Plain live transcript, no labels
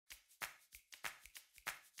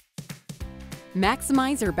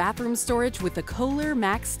Maximize your bathroom storage with the Kohler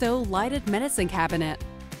Maxstow Lighted Medicine Cabinet.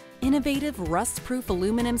 Innovative rust-proof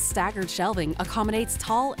aluminum staggered shelving accommodates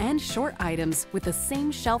tall and short items with the same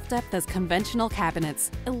shelf depth as conventional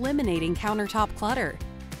cabinets, eliminating countertop clutter.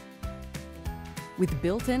 With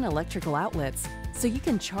built-in electrical outlets, so you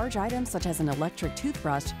can charge items such as an electric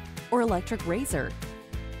toothbrush or electric razor.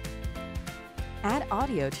 Add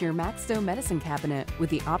audio to your Maxstow Medicine Cabinet with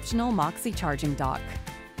the optional Moxie charging dock.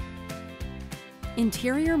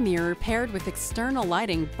 Interior mirror paired with external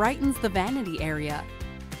lighting brightens the vanity area.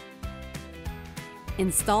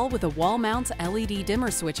 Install with a wall mount LED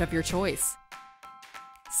dimmer switch of your choice.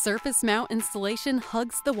 Surface mount installation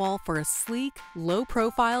hugs the wall for a sleek,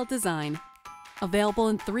 low-profile design. Available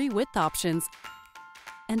in 3 width options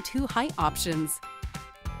and 2 height options.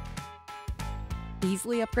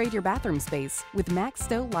 Easily upgrade your bathroom space with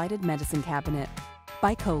Maxstow Lighted Medicine Cabinet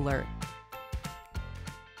by Kohler.